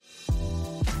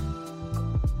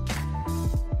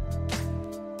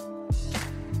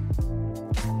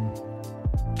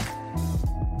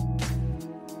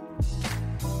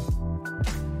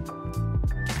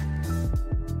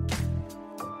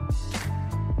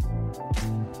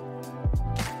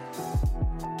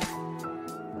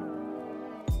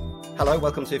Hello,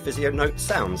 welcome to Physio Note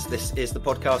Sounds. This is the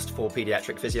podcast for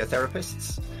paediatric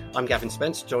physiotherapists. I'm Gavin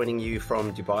Spence, joining you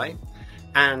from Dubai.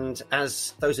 And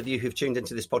as those of you who've tuned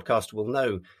into this podcast will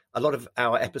know, a lot of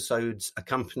our episodes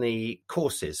accompany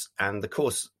courses, and the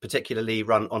course particularly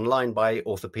run online by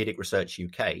Orthopaedic Research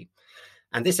UK.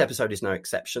 And this episode is no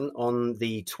exception. On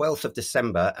the 12th of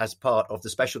December, as part of the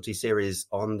specialty series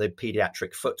on the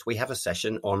paediatric foot, we have a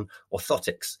session on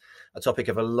orthotics, a topic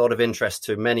of a lot of interest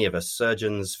to many of us,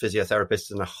 surgeons,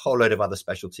 physiotherapists, and a whole load of other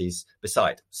specialties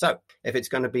beside. So if it's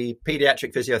going to be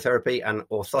paediatric physiotherapy and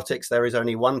orthotics, there is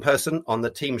only one person on the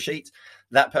team sheet.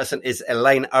 That person is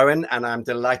Elaine Owen, and I'm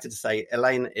delighted to say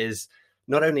Elaine is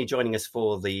not only joining us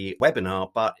for the webinar,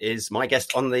 but is my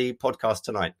guest on the podcast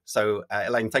tonight. So,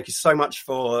 Elaine, thank you so much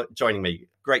for joining me.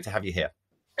 Great to have you here.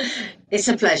 It's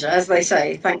a pleasure, as they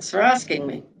say. Thanks for asking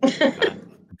me.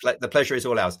 The pleasure is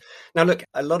all ours. Now, look,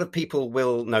 a lot of people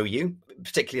will know you,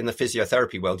 particularly in the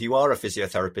physiotherapy world. You are a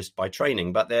physiotherapist by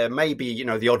training, but there may be,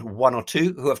 the odd one or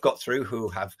two who have got through who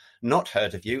have not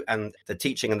heard of you and the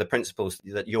teaching and the principles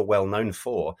that you're well known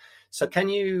for. So can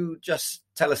you just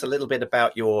tell us a little bit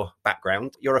about your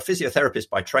background? You're a physiotherapist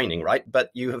by training, right? But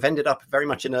you have ended up very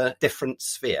much in a different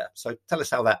sphere. So tell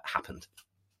us how that happened.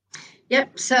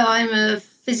 Yep. So I'm a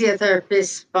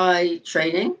physiotherapist by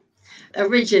training.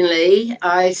 Originally,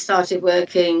 I started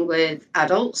working with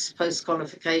adults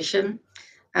post-qualification,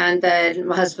 and then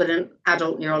my husband in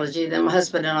adult neurology. Then my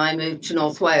husband and I moved to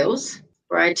North Wales,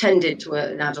 where I tended to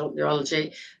work in adult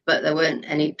neurology, but there weren't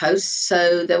any posts.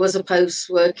 So there was a post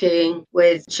working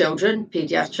with children,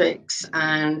 paediatrics,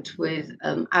 and with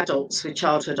adults with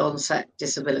childhood onset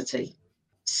disability.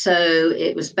 So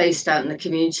it was based out in the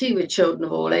community with children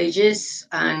of all ages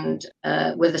and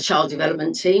with a child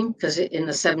development team, because in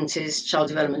the 70s, child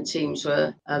development teams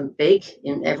were big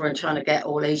in everyone trying to get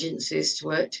all agencies to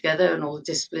work together and all the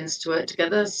disciplines to work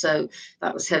together. So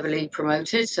that was heavily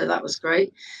promoted. So that was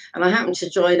great. And I happened to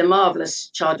join a marvellous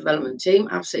child development team,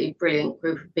 absolutely brilliant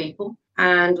group of people,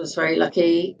 and was very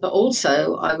lucky. But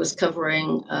also I was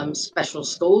covering special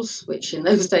schools, which in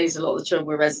those days, a lot of the children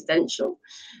were residential.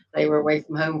 They were away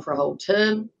from home for a whole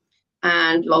term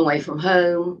and long way from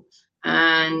home,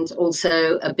 and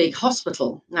also a big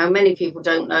hospital. Now, many people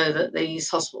don't know that these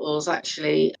hospitals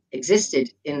actually existed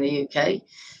in the UK.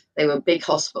 They were big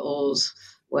hospitals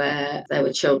where there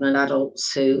were children and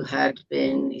adults who had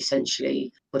been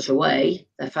essentially put away.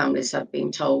 Their families had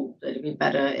been told that it'd be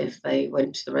better if they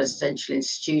went to the residential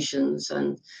institutions,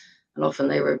 and often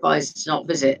they were advised to not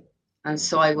visit. And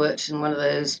so I worked in one of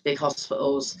those big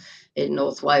hospitals in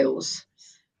North Wales,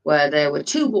 where there were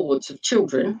 2 wards of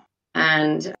children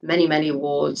and many, many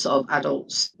wards of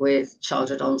adults with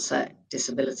childhood onset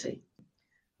disability.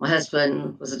 My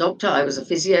husband was a doctor, I was a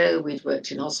physio, we'd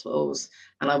worked in hospitals,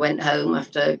 and I went home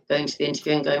after going to the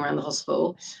interview and going around the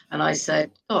hospital, and I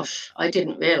said, gosh, I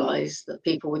didn't realise that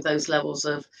people with those levels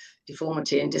of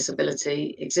deformity and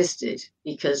disability existed,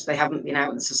 because they haven't been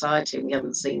out in society and we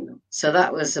haven't seen them. So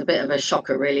that was a bit of a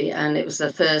shocker, really. And I was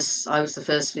the first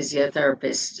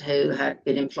physiotherapist who had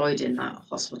been employed in that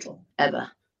hospital ever.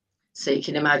 So you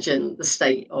can imagine the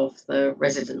state of the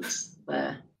residents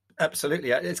there.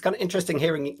 Absolutely. It's kind of interesting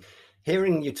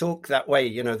hearing you talk that way.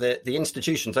 The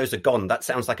institutions, those are gone. That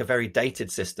sounds like a very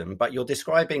dated system, but you're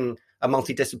describing a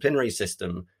multidisciplinary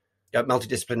system, a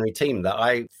multidisciplinary team that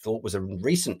I thought was a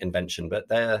recent invention, but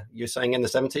you're saying in the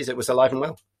 70s it was alive and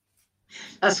well.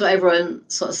 That's what everyone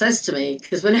sort of says to me,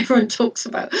 because when everyone talks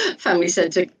about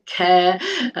family-centred care,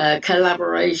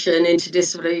 collaboration,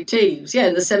 interdisciplinary teams,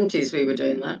 in the 70s we were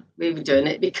doing that. We were doing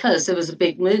it because there was a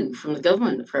big move from the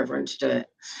government for everyone to do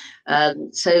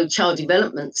it. So child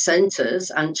development centres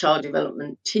and child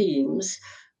development teams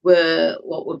were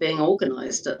what were being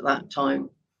organised at that time.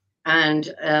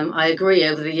 And I agree,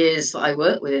 over the years that I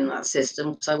worked within that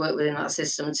system, because I worked within that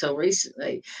system until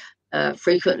recently,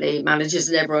 frequently managers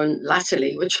and everyone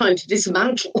latterly were trying to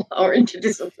dismantle our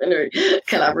interdisciplinary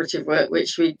collaborative work,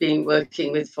 which we'd been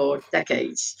working with for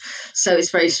decades. So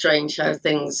it's very strange how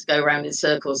things go around in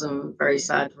circles, and very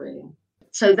sad, really.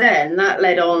 So then that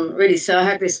led on, really. So I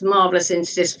had this marvellous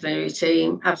interdisciplinary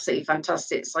team, absolutely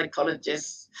fantastic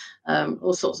psychologists,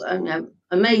 all sorts of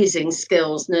amazing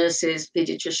skills, nurses,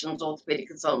 paediatricians, orthopaedic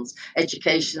consultants,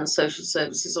 education and social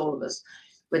services, all of us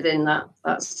within that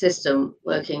system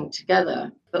working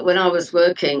together. But when I was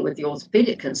working with the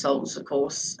orthopaedic consultants, of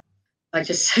course, I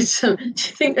just said to them, do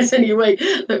you think there's any way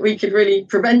that we could really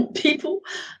prevent people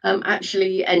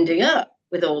actually ending up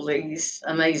with all these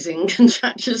amazing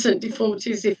contractures and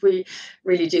deformities if we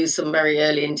really do some very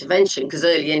early intervention? Because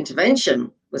early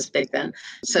intervention was big then.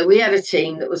 So we had a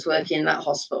team that was working in that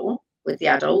hospital, with the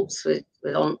adults with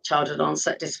childhood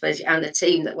onset disability, and the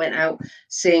team that went out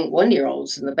seeing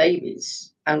 1-year-olds and the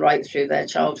babies and right through their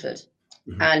childhood.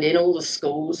 Mm-hmm. And in all the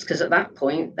schools, because at that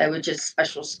point there were just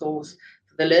special schools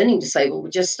for the learning disabled were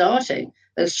just starting.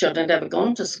 Those children had never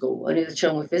gone to school. Only the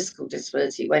children with physical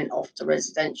disability went off to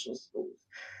residential schools.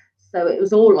 So it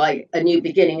was all like a new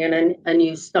beginning and a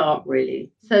new start,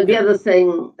 really. So the other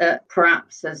thing that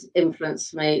perhaps has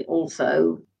influenced me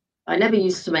also, I never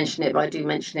used to mention it, but I do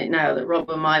mention it now, that Rob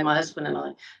and my husband and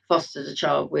I, fostered a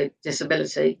child with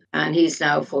disability, and he's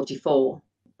now 44.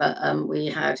 But we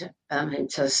had him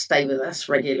to stay with us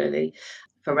regularly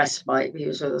for respite. He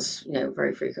was with us,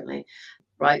 very frequently,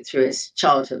 right through his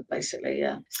childhood, basically.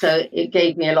 Yeah. So it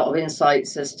gave me a lot of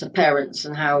insights as to parents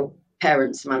and how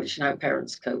parents manage and how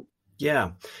parents cope.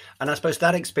 Yeah. And I suppose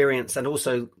that experience, and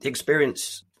also the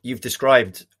experience you've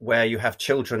described where you have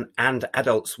children and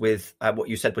adults with what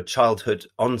you said were childhood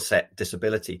onset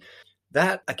disability,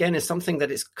 that again is something that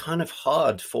is kind of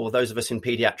hard for those of us in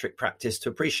pediatric practice to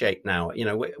appreciate now.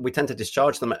 We tend to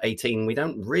discharge them at 18. We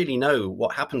don't really know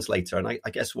what happens later. And I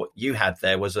guess what you had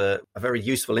there was a very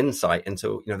useful insight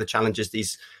into, the challenges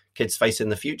these kids face in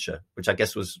the future, which I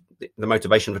guess was the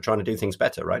motivation for trying to do things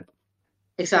better, right?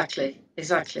 Exactly.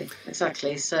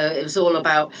 So it was all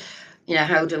about,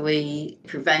 how do we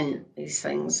prevent these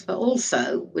things? But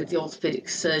also with the orthopedic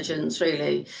surgeons,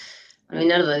 really, I mean,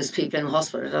 none of those people in the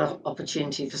hospital had an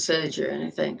opportunity for surgery or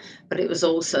anything, but it was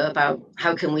also about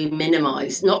how can we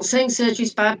minimise, not saying surgery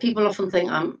is bad. People often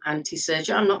think I'm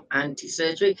anti-surgery. I'm not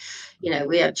anti-surgery.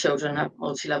 We had children have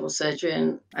multi-level surgery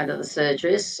and other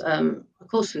surgeries. Of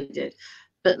course we did.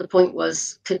 But the point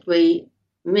was, could we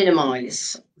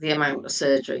minimise the amount of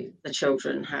surgery the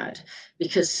children had?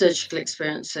 Because surgical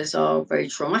experiences are very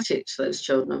traumatic to those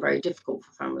children and very difficult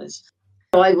for families.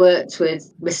 I worked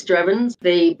with Mr. Evans,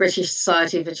 the British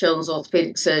Society for Children's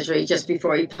Orthopaedic Surgery, just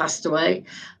before he passed away,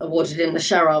 awarded him the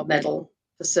Sharad Medal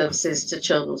for services to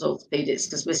children's orthopaedics,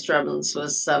 because Mr. Evans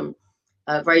was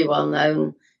very well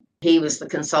known. He was the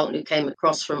consultant who came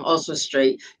across from Oswald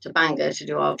Street to Bangor to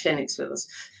do our clinics with us.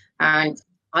 And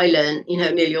I learned,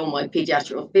 nearly all my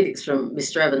paediatric orthopedics from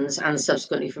Mr. Evans and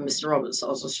subsequently from Mr. Roberts at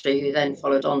Oswald Street, who then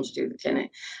followed on to do the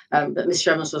clinic. But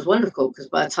Mr. Evans was wonderful because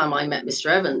by the time I met Mr.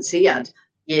 Evans, he had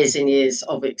years and years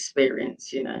of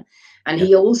experience, And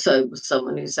he also was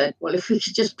someone who said, well, if we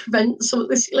could just prevent some of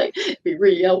this, it'd be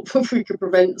really helpful if we could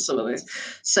prevent some of this.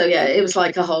 So, yeah, it was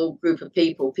like a whole group of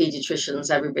people,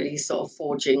 paediatricians, everybody sort of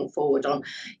forging forward on,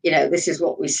 this is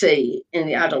what we see in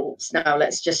the adults. Now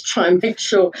let's just try and make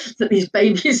sure that these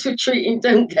babies we're treating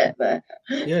don't get there.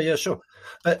 Yeah, sure.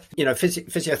 But,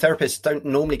 physiotherapists don't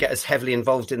normally get as heavily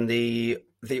involved in the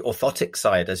orthotic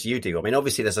side as you do. I mean,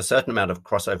 obviously there's a certain amount of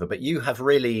crossover, but you have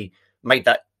really made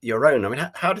that your own. I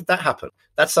mean, how did that happen?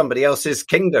 That's somebody else's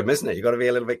kingdom, isn't it? You've got to be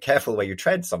a little bit careful where you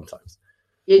tread sometimes.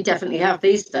 You definitely have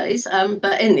these days.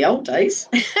 But in the old days,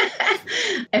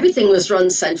 everything was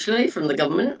run centrally from the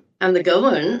government, and the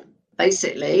government,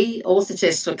 basically,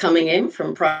 orthotists were coming in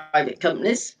from private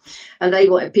companies, and they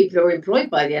wanted people who were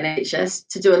employed by the NHS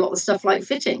to do a lot of stuff like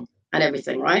fitting and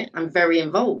everything, right? I'm very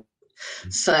involved.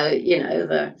 So,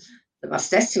 the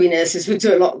mastectomy nurses would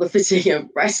do a lot of the fitting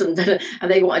of breasts, and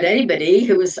they wanted anybody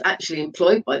who was actually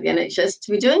employed by the NHS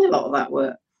to be doing a lot of that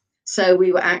work. So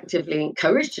we were actively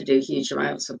encouraged to do huge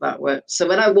amounts of that work. So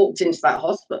when I walked into that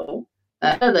hospital,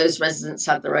 those residents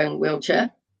had their own wheelchair.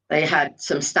 They had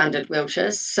some standard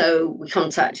wheelchairs. So we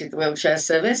contacted the wheelchair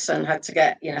service and had to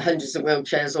get, hundreds of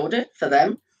wheelchairs ordered for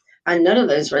them. And none of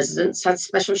those residents had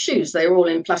special shoes. They were all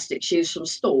in plastic shoes from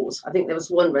stores. I think there was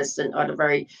one resident who had a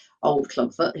very old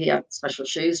clubfoot. He had special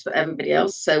shoes, but everybody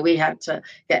else. So we had to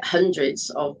get hundreds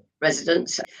of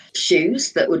residents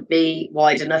shoes that would be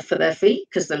wide enough for their feet,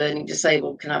 because the learning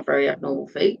disabled can have very abnormal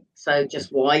feet. So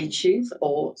just wide shoes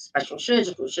or special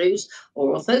surgical shoes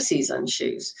or orthoses and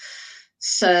shoes.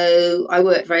 So I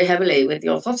worked very heavily with the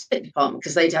orthotic department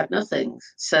because they'd had nothing.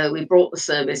 So we brought the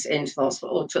service into the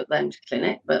hospital, took them to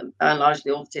clinic, but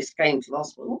largely the orthotists came to the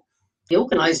hospital. We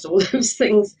organised all those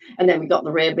things, and then we got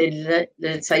the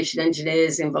rehabilitation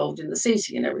engineers involved in the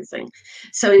seating and everything.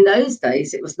 So in those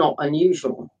days, it was not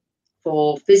unusual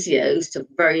for physios to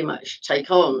very much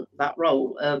take on that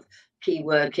role of key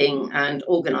working and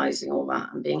organising all that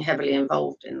and being heavily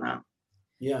involved in that.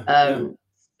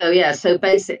 So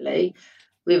basically,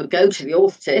 we would go to the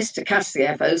orthotist to cast the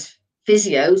AFOs.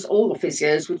 Physios, all the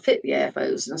physios would fit the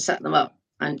AFOs and set them up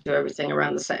and do everything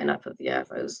around the setting up of the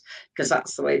AFOs, because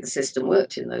that's the way the system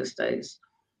worked in those days.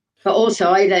 But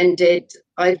also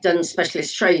I've done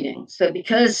specialist training. So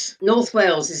because North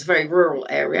Wales is a very rural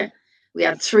area, We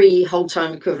had 3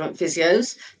 whole-time equivalent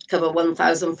physios to cover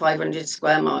 1,500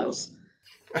 square miles.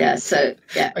 Yeah, so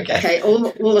yeah, okay,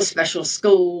 all the special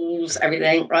schools,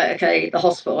 everything, right? Okay, the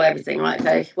hospital, everything, right?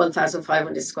 Okay,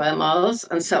 1,500 square miles.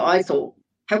 And so I thought,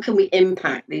 how can we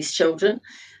impact these children?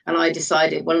 And I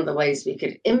decided one of the ways we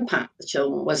could impact the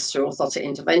children was through orthotic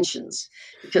interventions,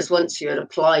 because once you had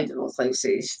applied an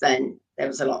orthosis, then there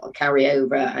was a lot of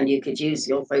carryover, and you could use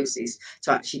the orthosis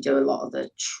to actually do a lot of the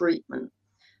treatment.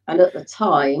 And at the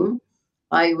time,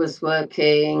 I was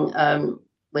working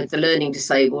with the learning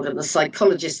disabled, and the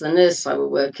psychologist and the nurse I were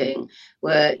working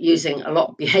were using a lot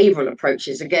of behavioural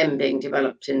approaches, again being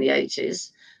developed in the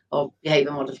 80s, of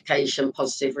behaviour modification,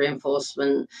 positive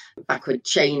reinforcement, backward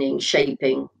chaining,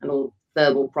 shaping, and all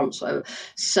verbal prompts, whatever.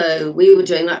 So we were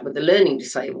doing that with the learning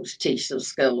disabled to teach them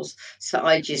skills. So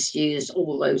I just used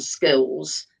all those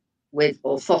skills with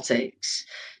orthotics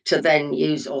to then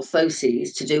use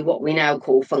orthoses to do what we now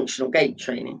call functional gait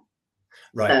training.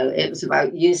 Right. So it was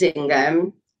about using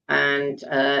them and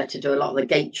to do a lot of the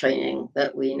gait training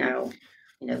that we now,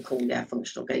 call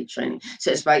functional gait training.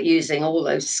 So it's about using all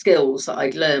those skills that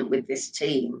I'd learned with this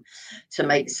team to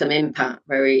make some impact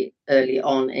very early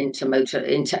on into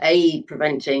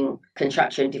preventing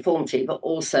contraction and deformity, but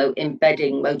also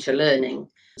embedding motor learning,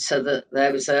 so that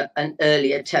there was an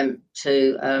early attempt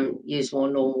to use more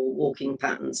normal walking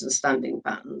patterns and standing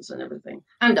patterns and everything,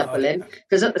 and upper limb,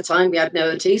 because at the time we had no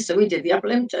OT, so we did the upper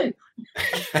limb too.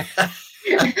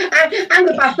 and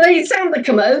the bathrooms and the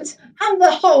commodes and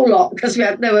the whole lot, because we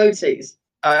had no OTs.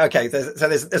 Okay, so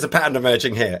there's a pattern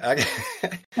emerging here.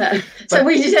 So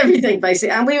we did everything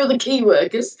basically, and we were the key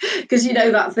workers, because you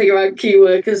know that thing about key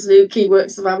workers, who key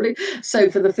works the family.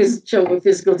 So for the children with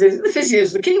physical disability, the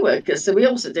physios were the key workers. So we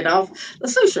also did the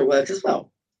social work as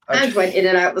well, and went in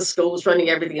and out of the schools, running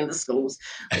everything in the schools,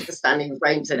 with the standing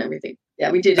frames and everything.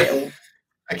 Yeah, we did it all.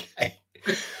 Okay.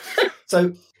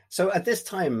 So at this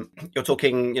time, you're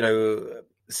talking,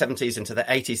 70s into the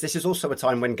 80s. This is also a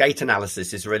time when gait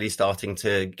analysis is really starting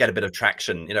to get a bit of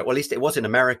traction, well, at least it was in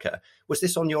America. Was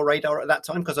this on your radar at that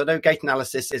time? Because I know gait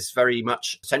analysis is very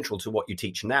much central to what you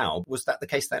teach now. Was that the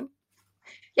case then?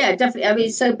 Yeah, definitely. I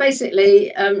mean, so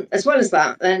basically, as well as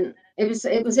that, then it was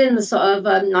in the sort of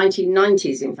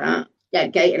 1990s, in fact. Yeah,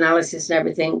 gait analysis and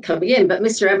everything coming in. But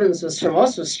Mr. Evans was from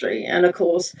Oswestry, and of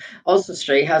course,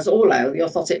 Oswestry has ALLO, the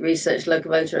Orthotic Research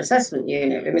Locomotor Assessment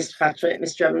Unit, with Mr. Patrick,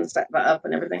 Mr. Evans set that up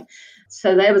and everything.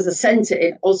 So there was a centre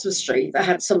in Oswestry that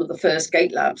had some of the first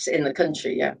gait labs in the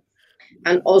country, yeah.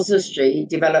 And Oswestry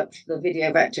developed the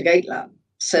Video Vector Gait Lab.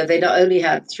 So they not only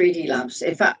had 3D labs,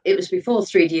 in fact, it was before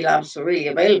 3D labs were really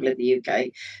available in the UK.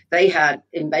 They had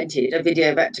invented a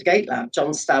Video Vector Gait Lab,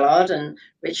 John Stallard and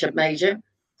Richard Major.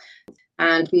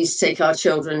 And we used to take our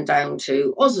children down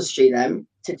to Oswestry then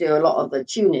to do a lot of the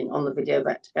tuning on the Video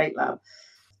Vector Gait Lab.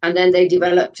 And then they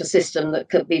developed a system that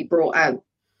could be brought out,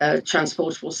 a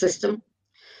transportable system.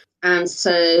 And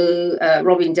so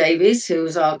Robin Davies, who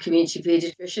was our community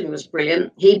paediatrician, who was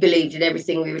brilliant, he believed in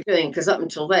everything we were doing, because up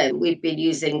until then, we'd been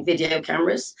using video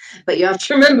cameras. But you have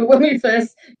to remember, when we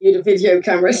first used a video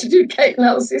camera to do gait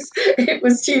analysis, it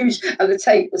was huge, and the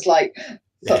tape was like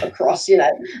put across, and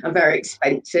very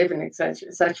expensive, and et cetera,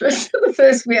 et cetera.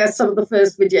 So we had some of the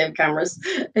first video cameras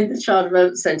in the Child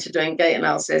Development Centre doing gait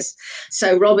analysis.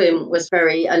 So Robin was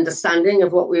very understanding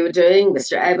of what we were doing.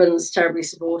 Mr. Evans, terribly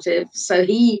supportive. So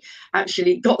he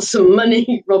actually got some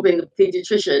money, Robin, the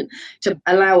paediatrician, to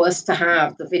allow us to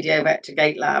have the Video Vector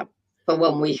Gait Lab for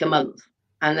 1 week a month.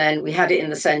 And then we had it in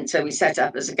the centre. We set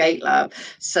up as a gait lab.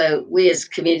 So we, as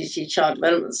Community Child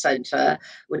Development Centre,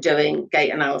 were doing gait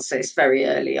analysis very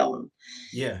early on.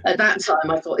 Yeah. At that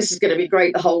time, I thought, this is going to be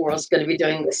great. The whole world's going to be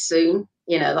doing this soon.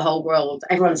 The whole world,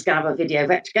 everyone's going to have a Video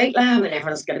Vector Gait Lab, and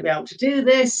everyone's going to be able to do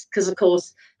this. Because, of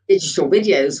course, digital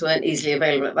videos weren't easily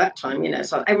available at that time,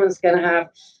 So everyone's going to have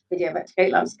Video Vector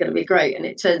Gait Lab, is going to be great. And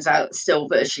it turns out still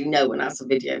virtually no one has a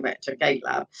Video Vector Gait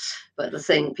Lab. But the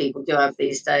thing people do have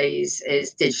these days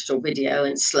is digital video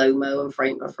and slow-mo and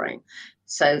frame by frame.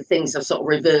 So things have sort of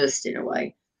reversed in a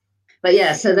way. But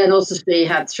yeah, so then Oswestry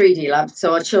had 3D labs.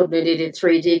 So our children who did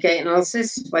 3D gait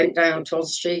analysis went down to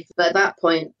Oswestry. But at that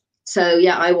point, so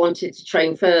yeah, I wanted to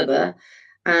train further.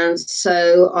 And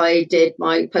so I did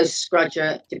my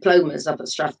postgraduate diplomas up at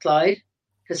Strathclyde,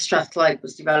 because Strathclyde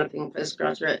was developing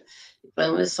postgraduate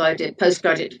diplomas. So I did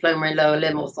postgraduate diploma in lower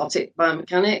limb orthotic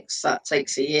biomechanics. That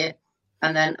takes a year.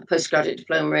 And then a postgraduate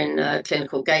diploma in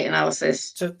clinical gait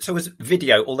analysis. So was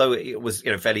video, although it was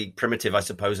fairly primitive, I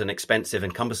suppose, and expensive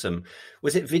and cumbersome,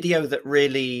 was it video that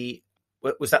really,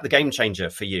 was that the game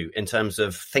changer for you in terms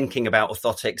of thinking about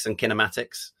orthotics and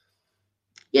kinematics?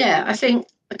 Yeah, I think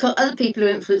other people who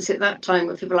influenced it at that time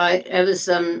were people like, there was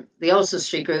the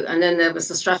Oswestry group, and then there was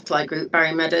the Strathclyde group,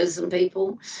 Barry Meadows and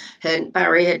people. And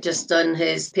Barry had just done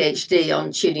his PhD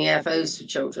on tuning AFOs for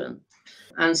children.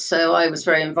 And so I was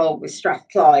very involved with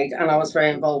Strathclyde and I was very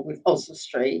involved with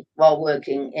Oswestry while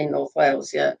working in North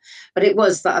Wales, yeah. But it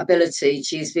was that ability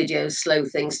to use videos, slow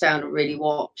things down and really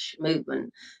watch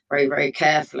movement very, very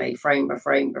carefully, frame by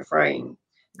frame by frame,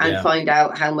 and Yeah. find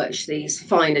out how much these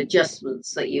fine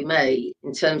adjustments that you made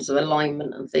in terms of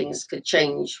alignment and things could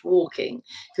change walking.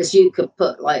 Because you could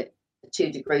put like a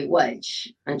 2-degree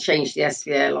wedge and change the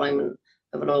SVA alignment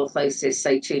of an orthosis,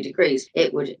 say 2 degrees.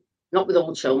 It would, not with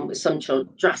all children, but some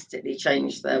children drastically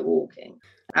changed their walking.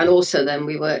 And also then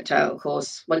we worked out, of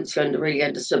course, once you really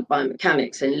understood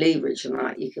biomechanics and leverage and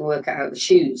that, you can work out how the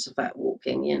shoes affect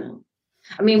walking, you know.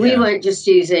 I mean, we Yeah. weren't just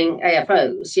using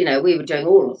AFOs, you know, we were doing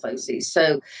all orthoses.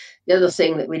 So the other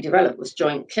thing that we developed was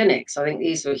joint clinics. I think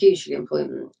these were hugely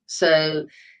important. So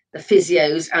the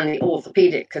physios and the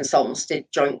orthopedic consultants did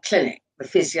joint clinic. The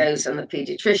physios and the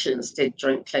pediatricians did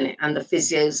joint clinic, and the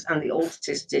physios and the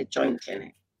orthotists did joint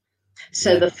clinic.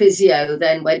 So Yeah. the physio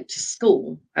then went to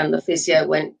school and the physio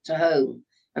went to home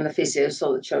and the physio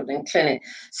saw the children in clinic.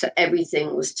 So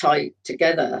everything was tied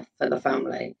together for the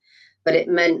family. But it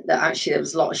meant that actually there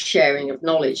was a lot of sharing of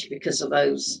knowledge because of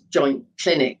those joint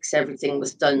clinics. Everything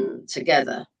was done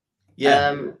together. Yeah.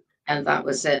 Um, and that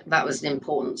was it. That was an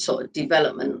important sort of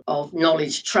development of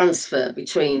knowledge transfer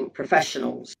between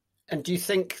professionals. And do you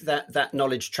think that that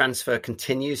knowledge transfer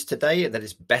continues today, that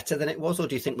it's better than it was, or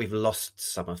do you think we've lost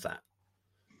some of that?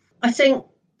 I think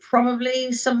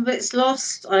probably some of it's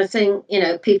lost. I think, you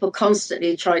know, people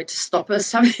constantly try to stop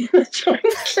us having a joint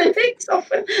clinics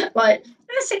often. Like,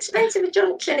 it's expensive, a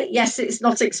joint clinic. Yes, it's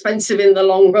not expensive in the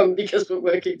long run because we're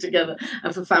working together.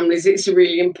 And for families, it's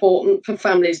really important. For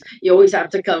families, you always have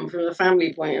to come from the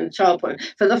family point and the child point.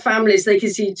 For the families, they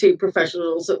can see two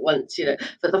professionals at once, you know.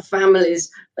 For the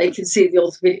families, they can see the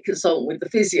orthopedic consultant with the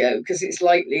physio because it's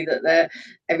likely that they're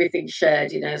everything's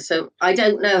shared, you know. So I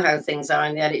don't know how things are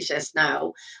in the NHS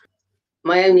now.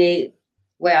 My only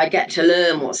way I get to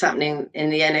learn what's happening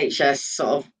in the NHS sort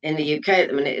of in the UK at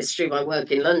the minute is through my work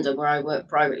in London, where I work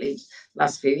privately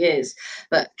last few years.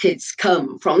 But kids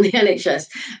come from the NHS,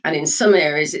 and in some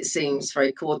areas it seems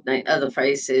very coordinated, other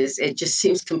places it just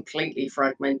seems completely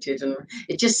fragmented, and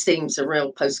it just seems a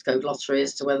real postcode lottery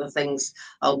as to whether things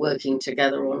are working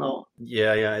together or not.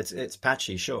 Yeah, yeah, it's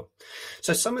patchy, sure.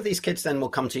 So some of these kids then will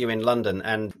come to you in London,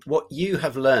 and what you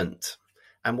have learnt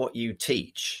and what you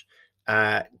teach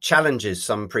challenges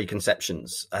some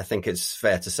preconceptions. I think it's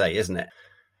fair to say, isn't it?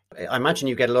 I imagine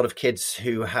you get a lot of kids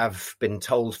who have been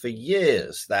told for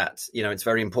years that, you know, it's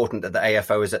very important that the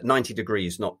AFO is at 90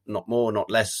 degrees, not more, not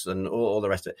less, and all the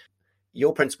rest of it.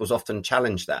 Your principles often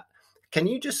challenge that. Can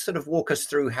you just sort of walk us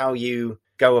through how you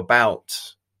go about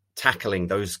tackling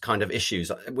those kind of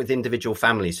issues with individual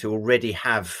families who already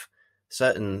have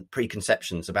certain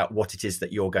preconceptions about what it is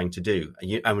that you're going to do,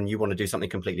 and you want to do something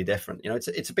completely different? You know,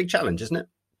 it's a big challenge, isn't it?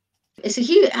 It's a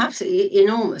huge, absolutely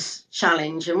enormous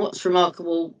challenge. And what's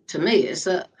remarkable to me is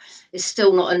that it's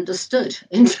still not understood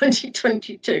in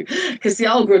 2022 because the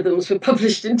algorithms were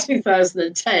published in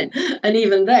 2010. And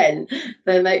even then,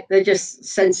 they're just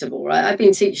sensible, right? I've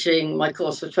been teaching my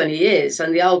course for 20 years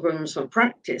and the algorithms were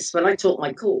practiced. When I taught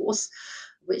my course,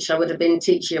 which I would have been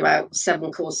teaching about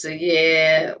 7 courses a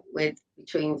year with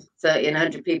between 30 and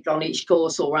 100 people on each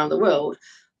course all around the world,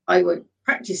 I would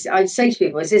practice. I'd say to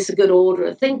people, is this a good order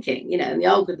of thinking? You know, and the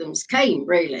algorithms came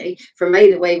really from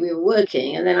the way we were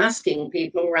working and then asking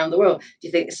people around the world, do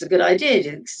you think it's a good idea? Do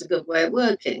you think it's a good way of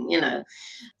working? You know,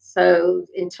 so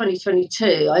in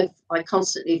 2022, I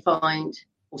constantly find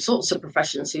all sorts of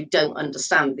professions who don't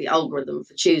understand the algorithm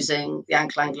for choosing the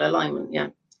ankle angle alignment. Yeah.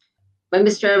 When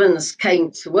Mr. Evans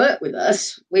came to work with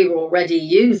us, we were already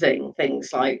using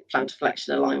things like plantar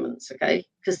flexion alignments, okay?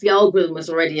 Because the algorithm was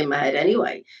already in my head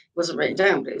anyway. It wasn't written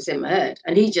down, but it was in my head.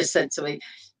 And he just said to me,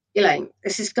 Elaine,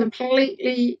 this is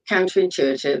completely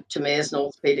counterintuitive to me as an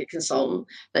orthopedic consultant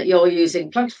that you're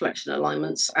using plantar flexion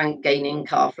alignments and gaining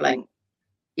calf length.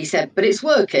 He said, but it's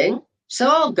working, so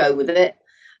I'll go with it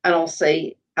and I'll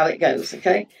see how it goes,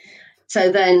 okay? So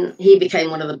then he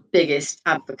became one of the biggest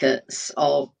advocates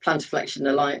of plantar flex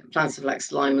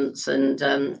alignments and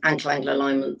ankle angle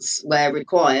alignments where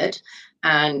required,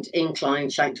 and incline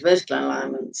shank to vertical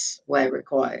alignments where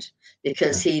required,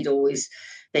 because he'd always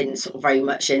been sort of very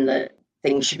much in the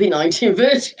things should be 90 and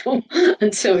vertical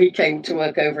until he came to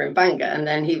work over in Bangor. And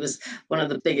then he was one of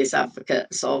the biggest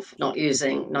advocates of not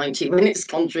using 90 when it's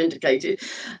contraindicated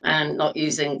and not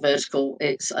using vertical.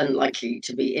 It's unlikely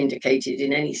to be indicated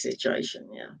in any situation.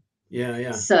 Yeah.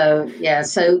 Yeah.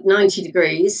 So 90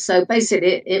 degrees. So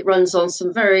basically, it runs on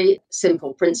some very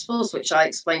simple principles, which I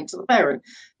explained to the parent.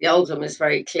 The algorithm is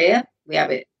very clear. We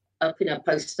have it up in a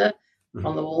poster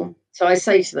on the wall. So I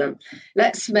say to them,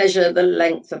 let's measure the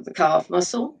length of the calf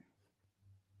muscle.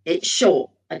 It's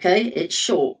short, okay? It's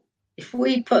short. If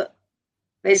we put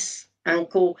this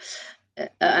ankle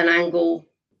at an angle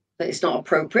that is not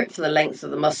appropriate for the length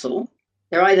of the muscle,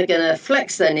 they're either going to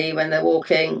flex their knee when they're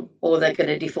walking or they're going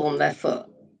to deform their foot.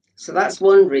 So that's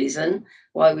one reason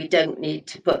why we don't need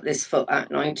to put this foot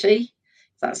at 90. If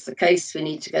that's the case, we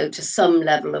need to go to some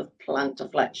level of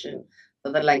plantar flexion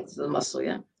for the length of the muscle,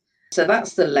 yeah? So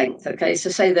that's the length, okay? So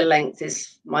say the length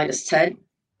is -10.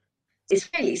 It's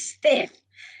really stiff.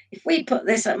 If we put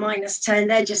this at -10,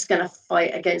 they're just going to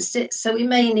fight against it. So we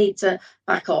may need to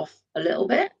back off a little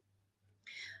bit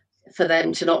for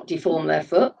them to not deform their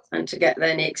foot and to get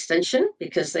their knee extension,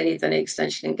 because they need their knee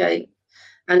extension and gait.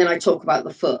 And then I talk about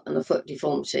the foot and the foot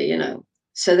deformity, you know.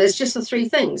 So there's just the three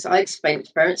things. I explain it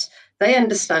to parents. They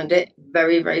understand it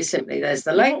very, very simply. There's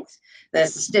the length,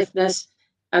 there's the stiffness,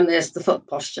 and there's the foot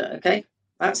posture, okay?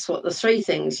 That's what the three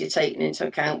things you're taking into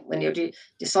account when you're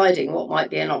deciding what might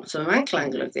be an optimum ankle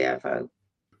angle of the FO.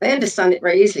 They understand it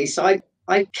very easily. So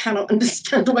I cannot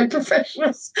understand why often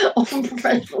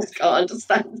professionals can't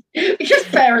understand, because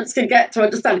parents can get to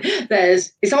understand.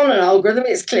 It's on an algorithm,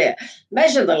 it's clear.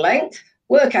 Measure the length,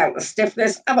 work out the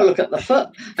stiffness, have a look at the foot,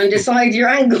 and decide your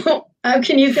angle. How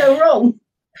can you go wrong?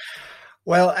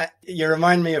 Well, you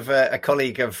remind me of a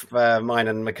colleague of mine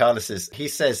and Michaelis's. He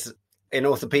says in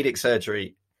orthopedic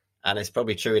surgery, and it's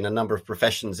probably true in a number of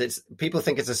professions, people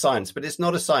think it's a science, but it's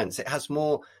not a science. It has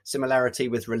more similarity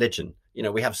with religion. You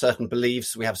know, we have certain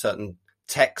beliefs, we have certain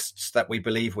texts that we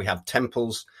believe, we have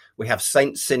temples, we have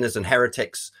saints, sinners, and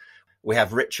heretics, we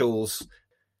have rituals.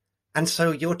 And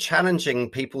so you're challenging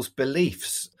people's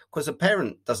beliefs, because a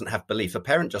parent doesn't have belief. A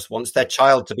parent just wants their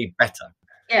child to be better.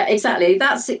 Yeah, exactly.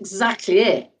 That's exactly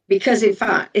it. Because in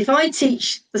fact, if I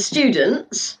teach the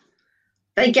students,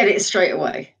 they get it straight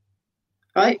away,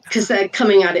 right? Because they're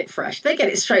coming at it fresh. They get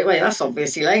it straight away. That's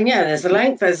obvious, Elaine. Yeah, there's the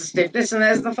length, there's the stiffness, and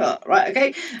there's the foot, right?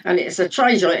 Okay. And it's a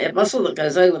tri-jointed muscle that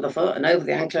goes over the foot and over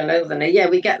the ankle and over the knee. Yeah,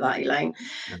 we get that, Elaine.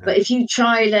 But if you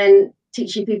try then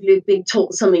teaching people who've been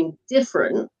taught something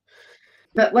different,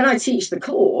 but when I teach the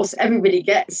course, everybody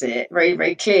gets it very,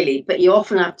 very clearly. But you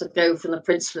often have to go from the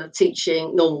principle of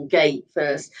teaching normal gait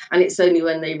first. And it's only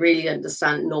when they really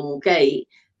understand normal gait,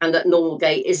 and that normal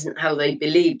gait isn't how they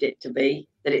believed it to be,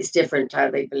 that it's different to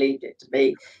how they believed it to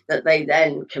be, that they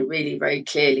then can really very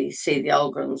clearly see the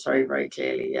algorithms very, very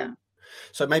clearly. Yeah.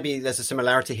 So maybe there's a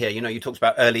similarity here. You know, you talked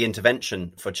about early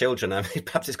intervention for children. I mean,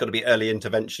 perhaps it's got to be early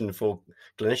intervention for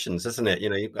clinicians, isn't it? You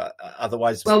know,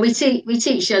 otherwise. Well, we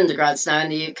teach undergrads now in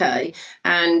the UK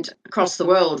and across the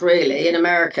world, really. In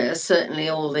America, certainly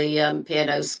all the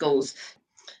P&O schools.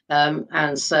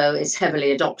 And so it's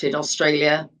heavily adopted.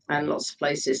 Australia and lots of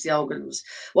places, the algorithms.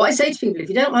 What I say to people, if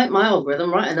you don't like my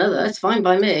algorithm, write another. It's fine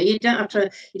by me. You don't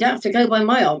have to go by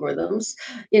my algorithms.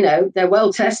 You know, they're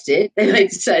well tested. They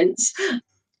make sense.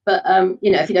 But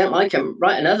you know, if you don't like them,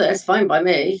 write another. It's fine by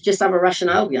me. Just have a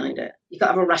rationale behind it. You've got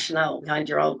to have a rationale behind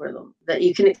your algorithm that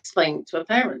you can explain to a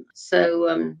parent.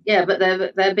 So yeah, but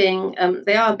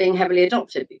they are being heavily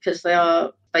adopted because they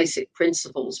are basic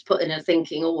principles put in a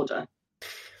thinking order.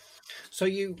 So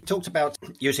you talked about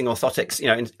using orthotics, you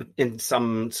know, in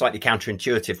some slightly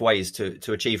counterintuitive ways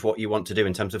to achieve what you want to do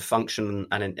in terms of function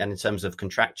and in terms of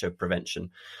contracture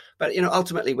prevention. But, you know,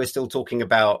 ultimately we're still talking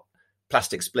about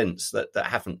plastic splints that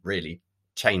haven't really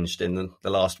changed in the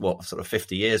last, sort of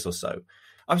 50 years or so.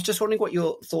 I was just wondering what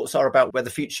your thoughts are about where the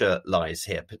future lies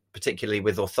here, particularly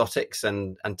with orthotics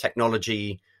and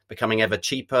technology becoming ever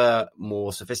cheaper,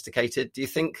 more sophisticated. Do you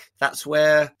think that's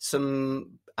where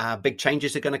some big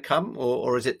changes are going to come,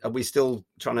 or are we still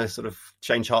trying to sort of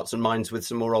change hearts and minds with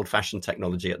some more old-fashioned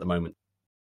technology at the moment?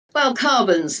 Well,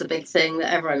 carbon's the big thing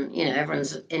that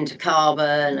everyone's into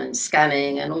carbon and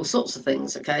scanning and all sorts of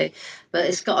things, okay? But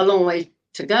it's got a long way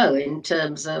to go in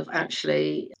terms of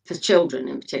actually, for children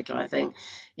in particular, I think,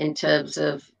 in terms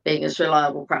of being as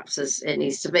reliable perhaps as it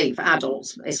needs to be. For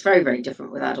adults, it's very, very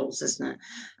different with adults, isn't it?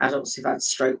 Adults who've had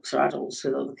strokes or adults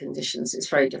with other conditions, it's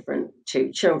very different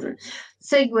to children. The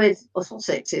thing with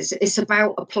orthotics is it's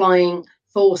about applying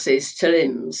forces to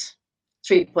limbs.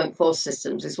 3-point force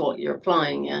systems is what you're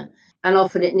applying, yeah. And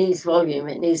often it needs volume.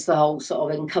 It needs the whole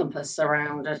sort of encompass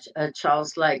around a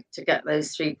child's leg to get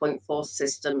those 3-point force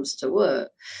systems to work.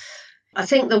 I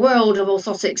think the world of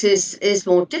orthotics is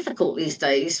more difficult these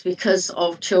days because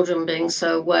of children being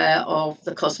so aware of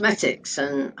the cosmetics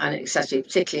and etc.,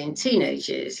 particularly in teenage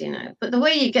years, But the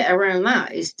way you get around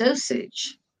that is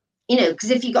dosage,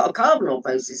 because if you've got a carbon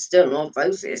orthosis, still an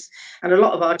orthosis, and a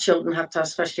lot of our children have to have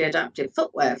specially adapted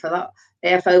footwear for that,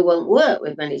 AFO won't work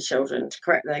with many children to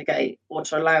correct their gait or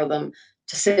to allow them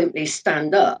to simply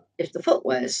stand up if the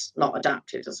footwear's not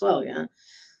adapted as well, yeah.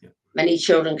 Many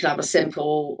children can have a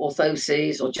simple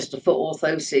orthosis or just a foot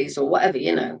orthosis or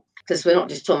whatever, because we're not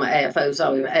just talking about AFOs,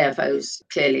 are we? AFOs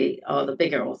clearly are the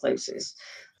bigger orthoses.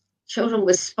 Children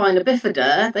with spina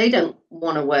bifida, they don't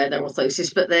want to wear their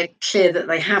orthosis, but they're clear that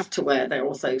they have to wear their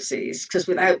orthoses because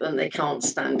without them, they can't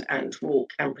stand and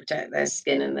walk and protect their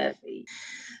skin and their feet.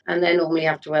 And they normally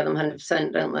have to wear them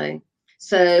 100%, don't they?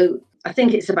 So I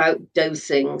think it's about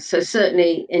dosing. So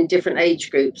certainly in different age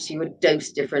groups, you would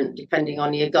dose different depending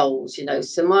on your goals,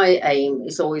 So my aim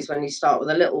is always when you start with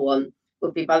a little one,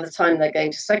 would be by the time they're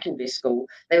going to secondary school,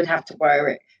 they would have to wear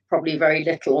it probably very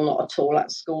little or not at all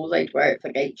at school. They'd wear it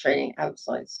for gait training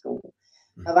outside school.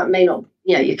 Now, that may not,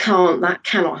 that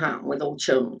cannot happen with all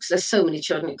children because there's so many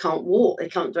children who can't walk. They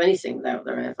can't do anything without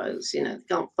their AFOs, they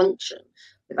can't function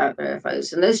without their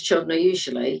AFOs. And those children are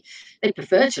usually, they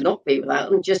prefer to not be without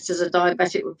them, just as a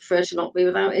diabetic would prefer to not be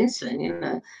without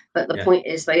insulin, But the point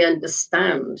is they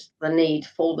understand the need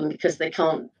for them because they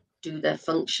can't do their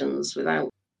functions without.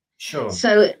 Sure.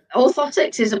 So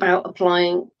orthotics is about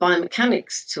applying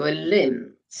biomechanics to a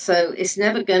limb. So it's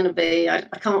never going to be, I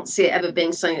can't see it ever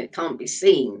being something that can't be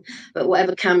seen, but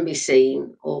whatever can be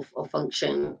seen or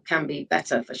function can be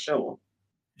better for sure.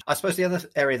 I suppose the other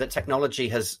area that technology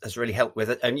has really helped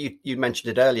with it, and you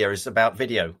mentioned it earlier, is about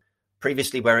video.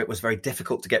 Previously, where it was very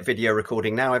difficult to get video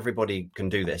recording, now everybody can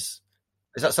do this.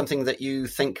 Is that something that you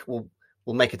think will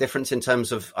make a difference in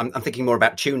terms of, I'm thinking more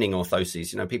about tuning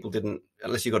orthoses. People didn't,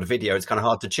 unless you got a video, it's kind of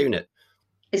hard to tune it.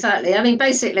 Exactly. I mean,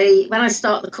 basically, when I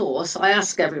start the course, I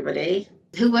ask everybody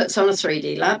who works on a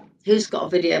 3D lab, who's got a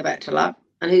video vector lab,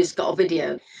 and who's got a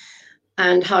video.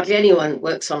 And hardly anyone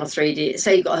works on a 3D.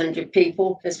 Say you've got 100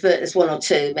 people, there's one or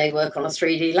two may work on a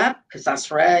 3D lab, because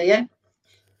that's rare, yeah?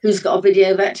 Who's got a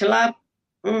video vector lab?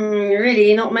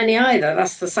 Really, not many either.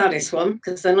 That's the saddest one,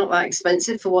 because they're not that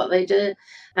expensive for what they do.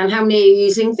 And how many are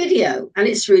using video? And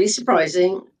it's really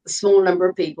surprising, the small number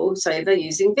of people who say they're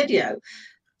using video.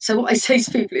 So what I say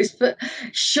to people is, but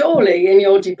surely in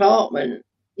your department,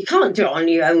 you can't do it on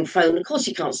your own phone. Of course,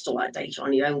 you can't store that data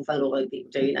on your own phone, although people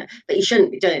do, but you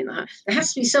shouldn't be doing that. There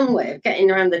has to be some way of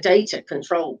getting around the data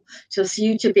control for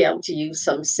you to be able to use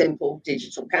some simple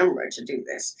digital camera to do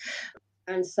this.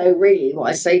 And so really what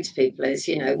I say to people is,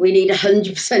 we need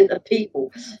 100% of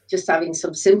people just having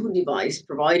some simple device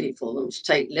provided for them to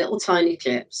take little tiny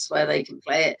clips where they can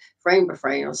play it frame by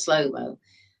frame or slow-mo.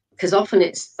 Because often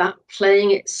it's that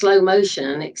playing it slow motion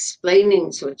and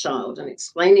explaining to a child and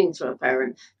explaining to a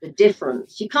parent the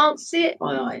difference. You can't see it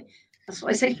by eye. That's what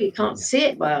I say to people, you can't see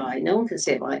it by eye. No one can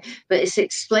see it by eye. But it's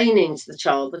explaining to the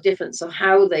child the difference of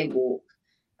how they walk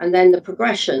and then the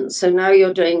progression. So now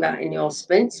you're doing that in your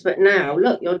splints, but now,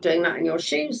 look, you're doing that in your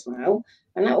shoes now.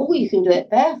 And now, you can do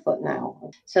it barefoot now.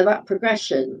 So that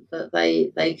progression that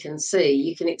they can see,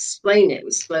 you can explain it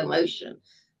with slow motion.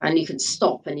 And you can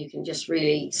stop and you can just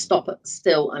really stop it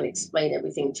still and explain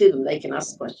everything to them. They can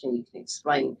ask a question, you can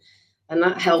explain. And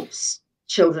that helps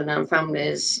children and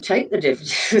families take the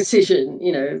decision,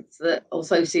 that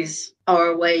orthoses are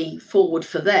a way forward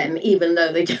for them, even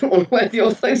though they don't want to wear the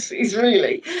orthoses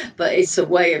really. But it's a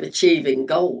way of achieving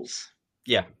goals.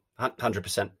 Yeah,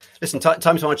 100%. Listen,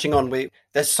 time's marching on.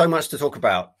 There's so much to talk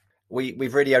about.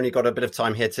 We've really only got a bit of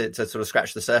time here to sort of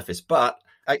scratch the surface. But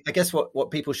I guess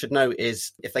what people should know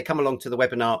is if they come along to the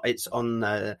webinar, it's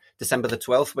on December the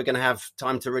 12th. We're going to have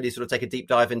time to really sort of take a deep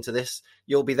dive into this.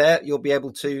 You'll be there. You'll be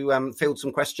able to field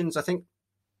some questions, I think.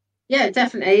 Yeah,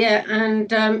 definitely. Yeah.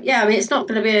 And I mean, it's not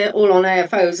going to be all on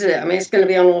AFOs, is it? I mean, it's going to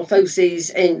be on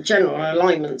orthoses in general,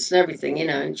 alignments and everything,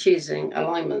 and choosing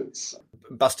alignments.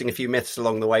 Busting a few myths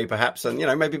along the way, perhaps, and,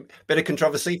 maybe a bit of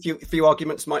controversy, a few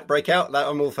arguments might break out.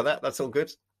 I'm all for that. That's all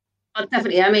good. Oh,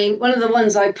 definitely. I mean, one of the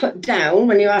ones I put down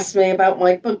when you asked me about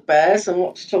my bugbears and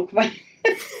what to talk about,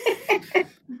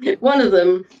 one of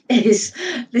them is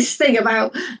this thing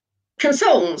about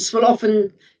consultants will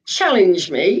often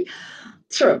challenge me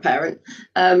through a parent,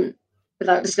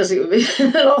 without discussing it with me,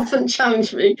 they'll often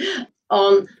challenge me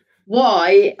on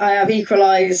why I have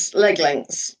equalised leg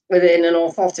lengths within an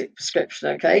orthotic prescription,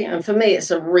 okay? And for me,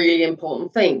 it's a really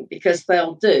important thing because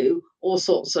they'll do all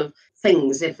sorts of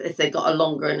things if they've got a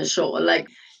longer and a shorter leg.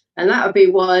 And that would be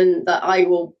one that I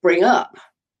will bring up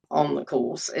on the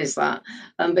course is that.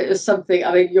 But it was something,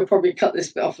 I mean, you'll probably cut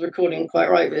this bit off the recording quite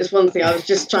right, but it's one thing I was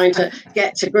just trying to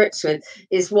get to grips with,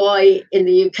 is why in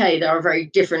the UK there are very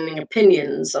differing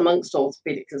opinions amongst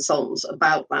orthopaedic consultants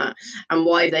about that, and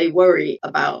why they worry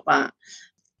about that.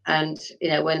 And,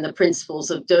 when the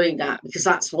principles of doing that, because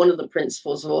that's one of the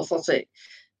principles of orthotic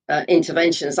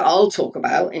interventions that I'll talk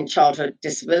about in childhood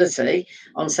disability,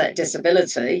 onset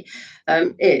disability,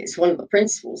 it's one of the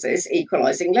principles is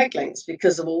equalising leg lengths,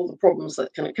 because of all the problems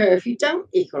that can occur if you don't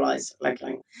equalise leg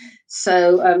length.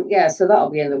 So, so that'll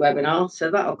be in the webinar. So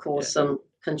that'll cause some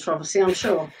controversy, I'm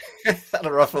sure.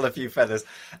 That'll ruffle a few feathers.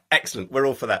 Excellent. We're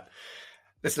all for that.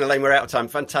 Listen, Elaine, we're out of time.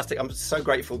 Fantastic. I'm so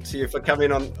grateful to you for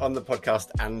coming on the podcast,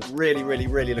 and really, really,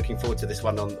 really looking forward to this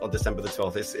one on December the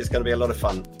 12th. It's going to be a lot of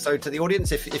fun. So to the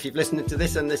audience, if you've listened to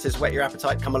this and this has whet your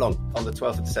appetite, come along on the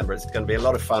 12th of December. It's going to be a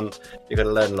lot of fun. You're going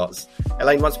to learn lots.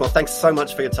 Elaine, once more, thanks so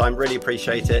much for your time. Really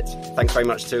appreciate it. Thanks very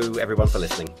much to everyone for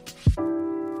listening.